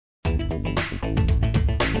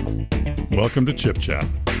Welcome to Chip Chat,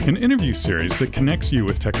 an interview series that connects you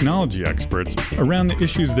with technology experts around the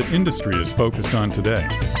issues that industry is focused on today.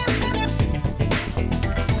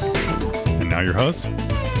 And now your host,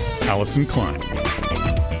 Allison Klein.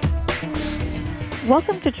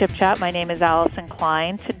 Welcome to Chip Chat. My name is Allison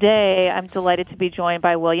Klein. Today, I'm delighted to be joined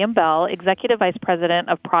by William Bell, Executive Vice President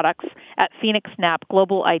of Products at Phoenix Snap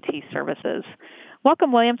Global IT Services.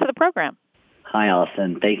 Welcome, William, to the program. Hi,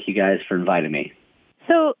 Allison. Thank you guys for inviting me.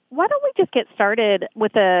 So why don't we just get started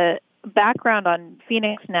with a background on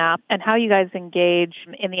Phoenix Snap and how you guys engage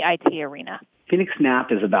in the IT arena? Phoenix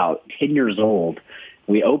Snap is about 10 years old.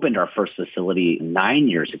 We opened our first facility 9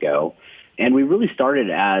 years ago, and we really started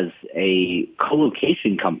as a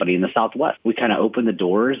co-location company in the Southwest. We kind of opened the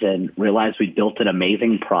doors and realized we built an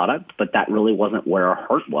amazing product, but that really wasn't where our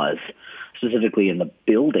heart was, specifically in the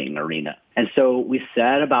building arena. And so we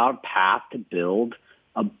set about a path to build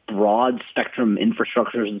a broad spectrum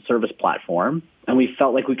infrastructure and service platform, and we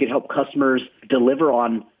felt like we could help customers deliver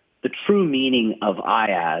on the true meaning of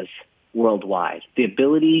IaaS worldwide, the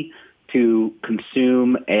ability to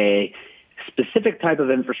consume a specific type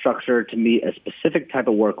of infrastructure to meet a specific type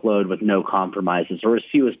of workload with no compromises or as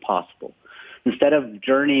few as possible. Instead of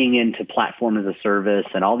journeying into platform as a service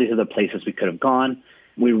and all these other places we could have gone,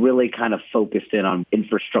 we really kind of focused in on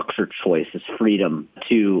infrastructure choice as freedom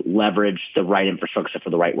to leverage the right infrastructure for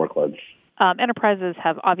the right workloads. Enterprises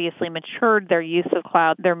have obviously matured their use of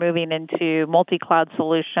cloud. They're moving into multi-cloud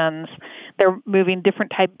solutions. They're moving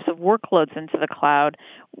different types of workloads into the cloud.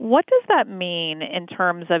 What does that mean in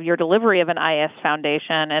terms of your delivery of an IaaS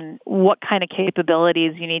foundation and what kind of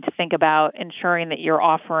capabilities you need to think about ensuring that you're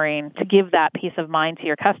offering to give that peace of mind to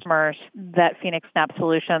your customers that Phoenix Snap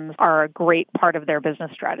solutions are a great part of their business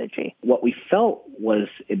strategy? What we felt was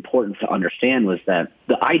important to understand was that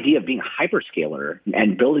the idea of being a hyperscaler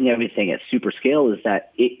and building everything at super scale is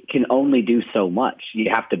that it can only do so much. You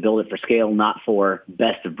have to build it for scale, not for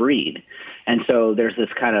best of breed. And so there's this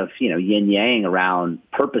kind of, yin-yang around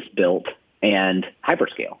purpose-built and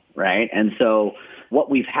hyperscale, right? And so what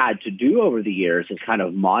we've had to do over the years is kind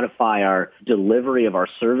of modify our delivery of our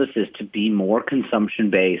services to be more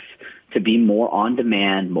consumption-based, to be more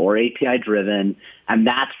on-demand, more API-driven. And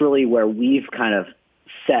that's really where we've kind of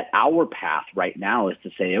set our path right now is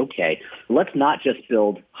to say, okay, let's not just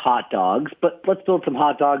build hot dogs, but let's build some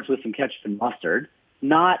hot dogs with some ketchup and mustard,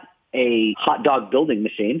 not a hot dog building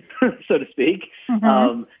machine, so to speak.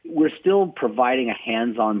 Mm-hmm. We're still providing a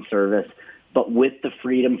hands-on service, but with the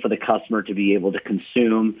freedom for the customer to be able to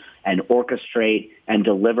consume and orchestrate and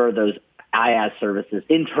deliver those IaaS services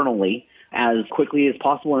internally as quickly as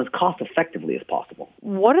possible and as cost-effectively as possible.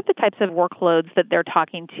 What are the types of workloads that they're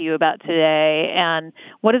talking to you about today, and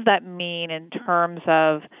what does that mean in terms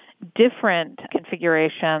of different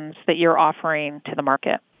configurations that you're offering to the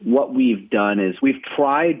market? What we've done is we've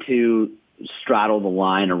tried to straddle the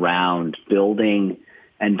line around building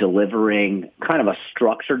and delivering kind of a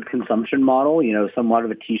structured consumption model, somewhat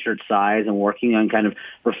of a t-shirt size, and working on kind of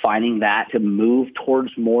refining that to move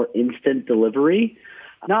towards more instant delivery,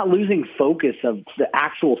 not losing focus of the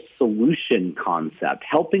actual solution concept,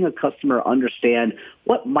 helping a customer understand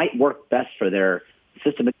what might work best for their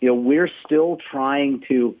system. We're still trying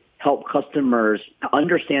to help customers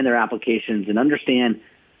understand their applications and understand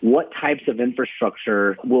what types of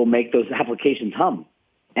infrastructure will make those applications hum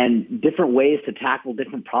and different ways to tackle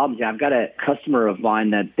different problems. I've got a customer of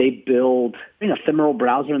mine that they build an ephemeral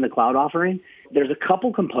browser in the cloud offering. There's a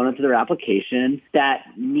couple components of their application that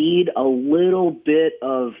need a little bit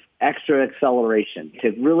of extra acceleration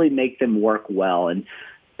to really make them work well. And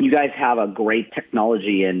you guys have a great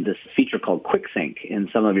technology in this feature called QuickSync in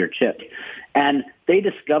some of your chips. And they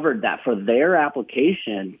discovered that for their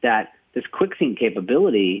application, that this QuickSync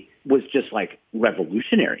capability was just like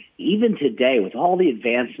revolutionary. Even today, with all the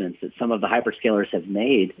advancements that some of the hyperscalers have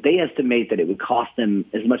made, they estimate that it would cost them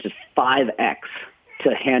as much as 5x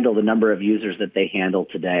to handle the number of users that they handle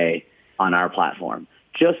today on our platform,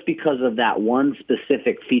 just because of that one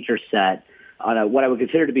specific feature set on what I would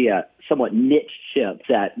consider to be a somewhat niche chip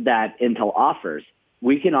that Intel offers.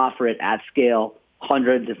 We can offer it at scale,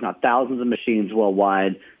 hundreds, if not thousands of machines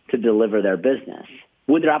worldwide to deliver their business.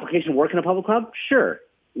 Would their application work in a public cloud? Sure.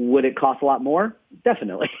 Would it cost a lot more?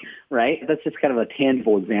 Definitely, right? That's just kind of a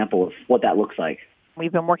tangible example of what that looks like.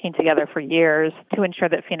 We've been working together for years to ensure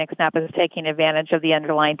that Phoenix Snap is taking advantage of the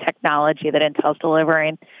underlying technology that Intel's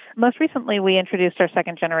delivering. Most recently, we introduced our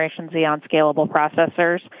second-generation Xeon scalable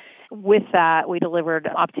processors. With that, we delivered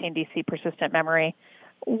Optane DC persistent memory.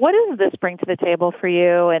 What does this bring to the table for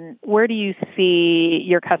you, and where do you see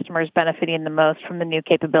your customers benefiting the most from the new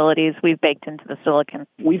capabilities we've baked into the silicon?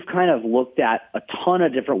 We've kind of looked at a ton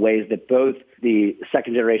of different ways that both the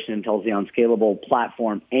second generation Intel Xeon Scalable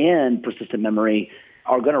platform and persistent memory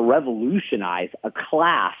are going to revolutionize a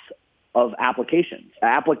class of applications.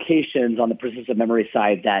 Applications on the persistent memory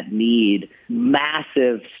side that need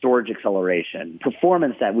massive storage acceleration,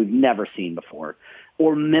 performance that we've never seen before,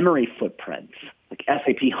 or memory footprints, like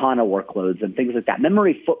SAP HANA workloads and things like that.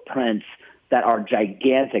 Memory footprints that are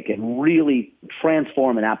gigantic and really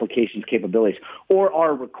transform an application's capabilities or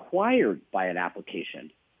are required by an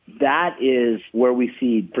application. That is where we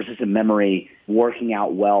see persistent memory working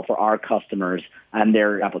out well for our customers and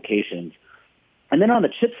their applications. And then on the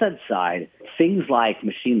chipset side, things like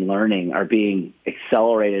machine learning are being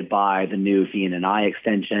accelerated by the new VNNI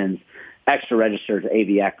extensions, extra registers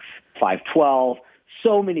AVX512,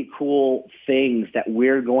 so many cool things that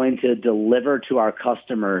we're going to deliver to our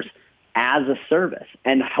customers as a service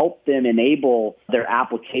and help them enable their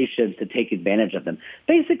applications to take advantage of them.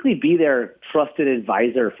 Basically be their trusted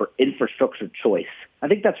advisor for infrastructure choice. I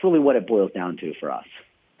think that's really what it boils down to for us.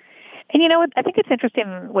 And you know what? I think it's interesting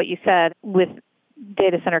what you said with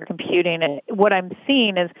data center computing. And what I'm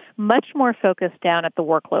seeing is much more focused down at the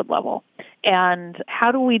workload level. And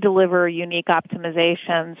how do we deliver unique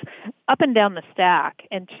optimizations up and down the stack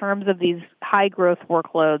in terms of these high growth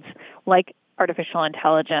workloads like artificial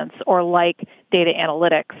intelligence or like data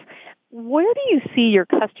analytics? Where do you see your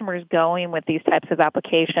customers going with these types of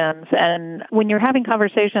applications? And when you're having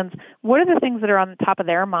conversations, what are the things that are on the top of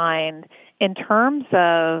their mind in terms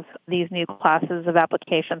of these new classes of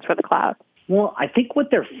applications for the cloud? Well, I think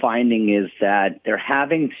what they're finding is that they're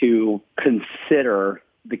having to consider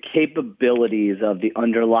the capabilities of the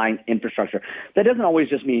underlying infrastructure. That doesn't always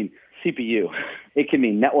just mean CPU. It can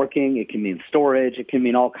mean networking, it can mean storage, it can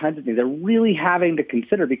mean all kinds of things. They're really having to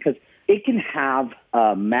consider because it can have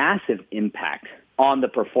a massive impact on the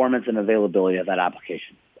performance and availability of that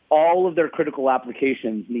application. All of their critical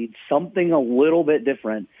applications need something a little bit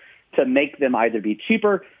different to make them either be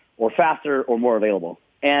cheaper or faster or more available.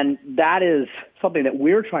 And that is something that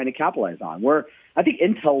we're trying to capitalize on. I think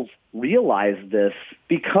Intel's realized this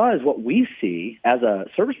because what we see as a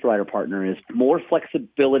service provider partner is more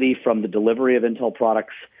flexibility from the delivery of Intel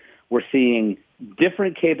products. We're seeing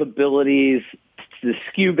different capabilities. The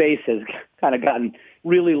SKU base has kind of gotten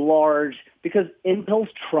really large because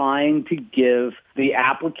Intel's trying to give the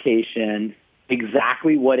application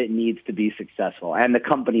exactly what it needs to be successful, and the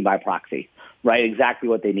company by proxy, right? Exactly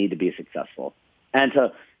what they need to be successful, and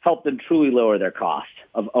to help them truly lower their cost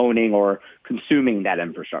of owning or consuming that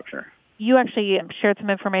infrastructure. You actually shared some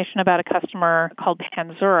information about a customer called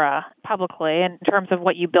Panzura publicly in terms of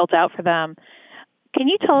what you built out for them. Can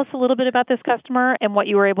you tell us a little bit about this customer and what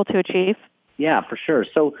you were able to achieve? Yeah, for sure.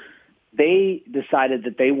 So they decided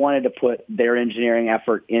that they wanted to put their engineering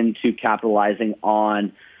effort into capitalizing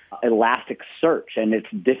on Elasticsearch and its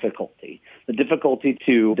difficulty, the difficulty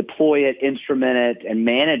to deploy it, instrument it, and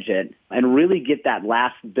manage it, and really get that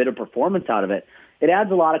last bit of performance out of it. It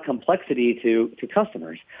adds a lot of complexity to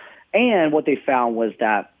customers. And what they found was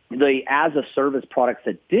that the as-a-service products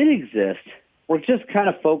that did exist were just kind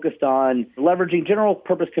of focused on leveraging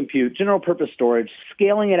general-purpose compute, general-purpose storage,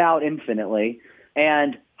 scaling it out infinitely,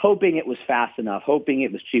 and hoping it was fast enough, hoping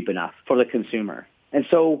it was cheap enough for the consumer. And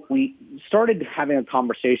so we started having a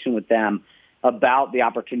conversation with them about the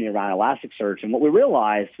opportunity around Elasticsearch. And what we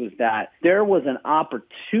realized was that there was an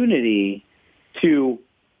opportunity to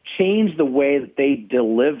change the way that they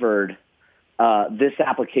delivered this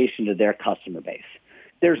application to their customer base.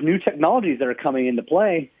 There's new technologies that are coming into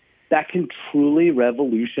play that can truly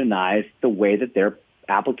revolutionize the way that their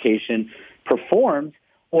application performs,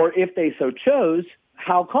 or if they so chose,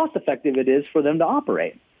 how cost-effective it is for them to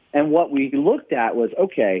operate. And what we looked at was,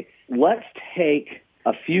 okay, let's take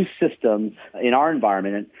a few systems in our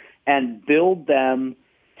environment and build them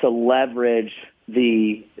to leverage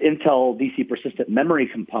the Intel DC persistent memory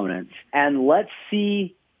components, and let's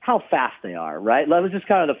see how fast they are, right? That was just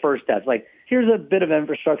kind of the first test. Like, here's a bit of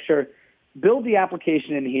infrastructure, build the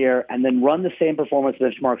application in here, and then run the same performance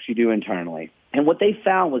benchmarks you do internally. And what they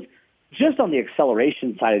found was just on the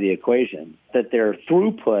acceleration side of the equation, that their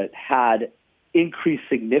throughput had increased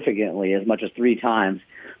significantly, as much as 3 times.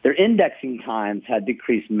 Their indexing times had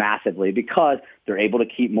decreased massively because they're able to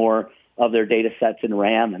keep more of their data sets in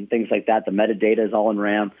RAM and things like that. The metadata is all in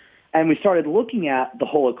RAM. And we started looking at the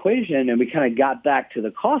whole equation, and we kind of got back to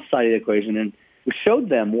the cost side of the equation, and we showed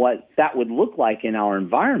them what that would look like in our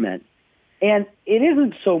environment. And it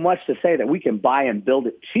isn't so much to say that we can buy and build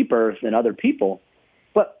it cheaper than other people,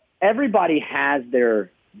 but everybody has their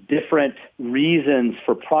different reasons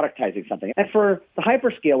for productizing something. And for the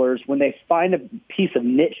hyperscalers, when they find a piece of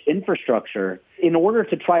niche infrastructure, in order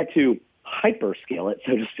to try to hyperscale it,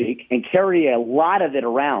 so to speak, and carry a lot of it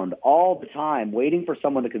around all the time, waiting for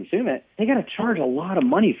someone to consume it, they got to charge a lot of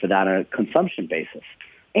money for that on a consumption basis.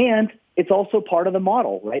 And it's also part of the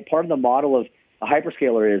model, right? Part of the model of a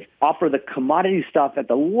hyperscaler is offer the commodity stuff at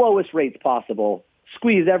the lowest rates possible,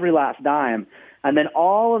 squeeze every last dime, and then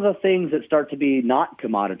all of the things that start to be not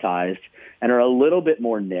commoditized and are a little bit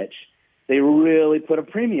more niche, they really put a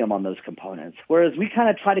premium on those components. Whereas we kind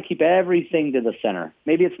of try to keep everything to the center.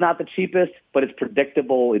 Maybe it's not the cheapest, but it's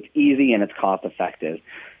predictable, it's easy, and it's cost effective.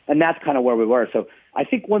 And that's kind of where we were. So I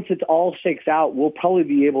think once it all shakes out, we'll probably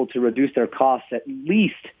be able to reduce their costs at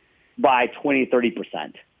least by 20,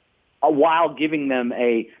 30%, while giving them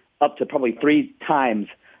up to probably 3 times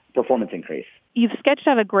performance increase. You've sketched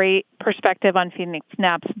out a great perspective on Phoenix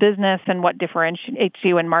Snap's business and what differentiates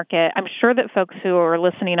you in market. I'm sure that folks who are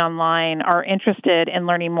listening online are interested in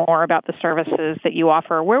learning more about the services that you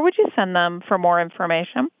offer. Where would you send them for more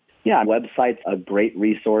information? Yeah, our website's a great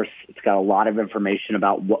resource. It's got a lot of information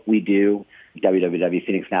about what we do,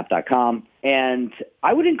 www.phoenixsnap.com. And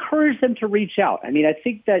I would encourage them to reach out. I mean, I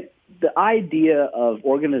think that the idea of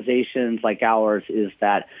organizations like ours is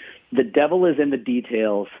that the devil is in the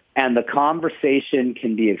details, and the conversation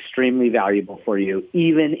can be extremely valuable for you,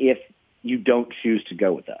 even if you don't choose to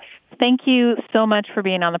go with us. Thank you so much for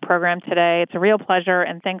being on the program today. It's a real pleasure,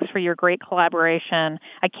 and thanks for your great collaboration.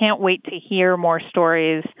 I can't wait to hear more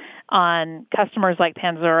stories on customers like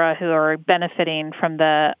Panzura who are benefiting from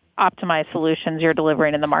the optimized solutions you're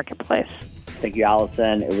delivering in the marketplace. Thank you,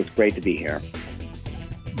 Allison. It was great to be here.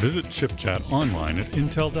 Visit ChipChat online at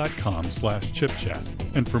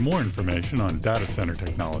intel.com/chipchat. And for more information on data center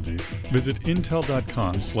technologies, visit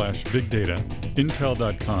intel.com/bigdata,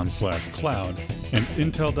 intel.com/cloud, and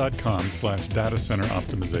intel.com/data center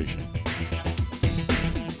optimization.